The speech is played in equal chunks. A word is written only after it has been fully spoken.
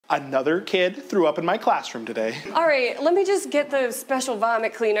Another kid threw up in my classroom today. All right, let me just get the special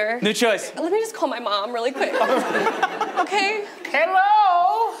vomit cleaner. New choice. Let me just call my mom really quick. Okay?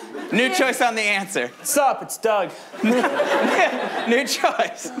 Hello? New choice on the answer. What's up? It's Doug. New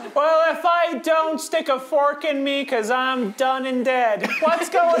choice. Well, if I don't stick a fork in me, because I'm done and dead. What's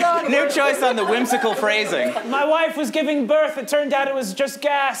going on? New choice on the whimsical phrasing. My wife was giving birth. It turned out it was just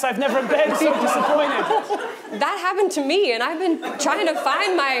gas. I've never been so disappointed. That happened to me, and I've been trying to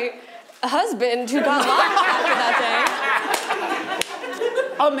find my husband who got lost after that day.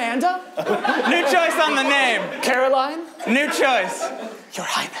 Amanda? New choice on the name. Caroline? New choice. Your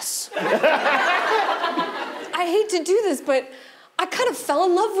Highness. I hate to do this, but I kind of fell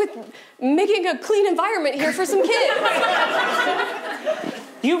in love with making a clean environment here for some kids.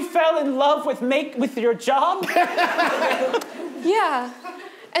 You fell in love with your job? Yeah.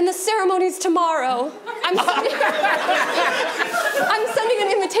 And the ceremony's tomorrow. I'm sending an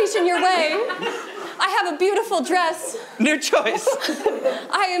invitation your way. I have a beautiful dress. New choice.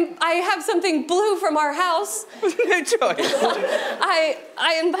 I have something blue from our house. New choice. I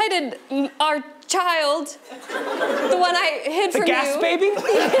invited our child, the one I hid from you. The gas baby?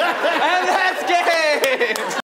 And that's gay!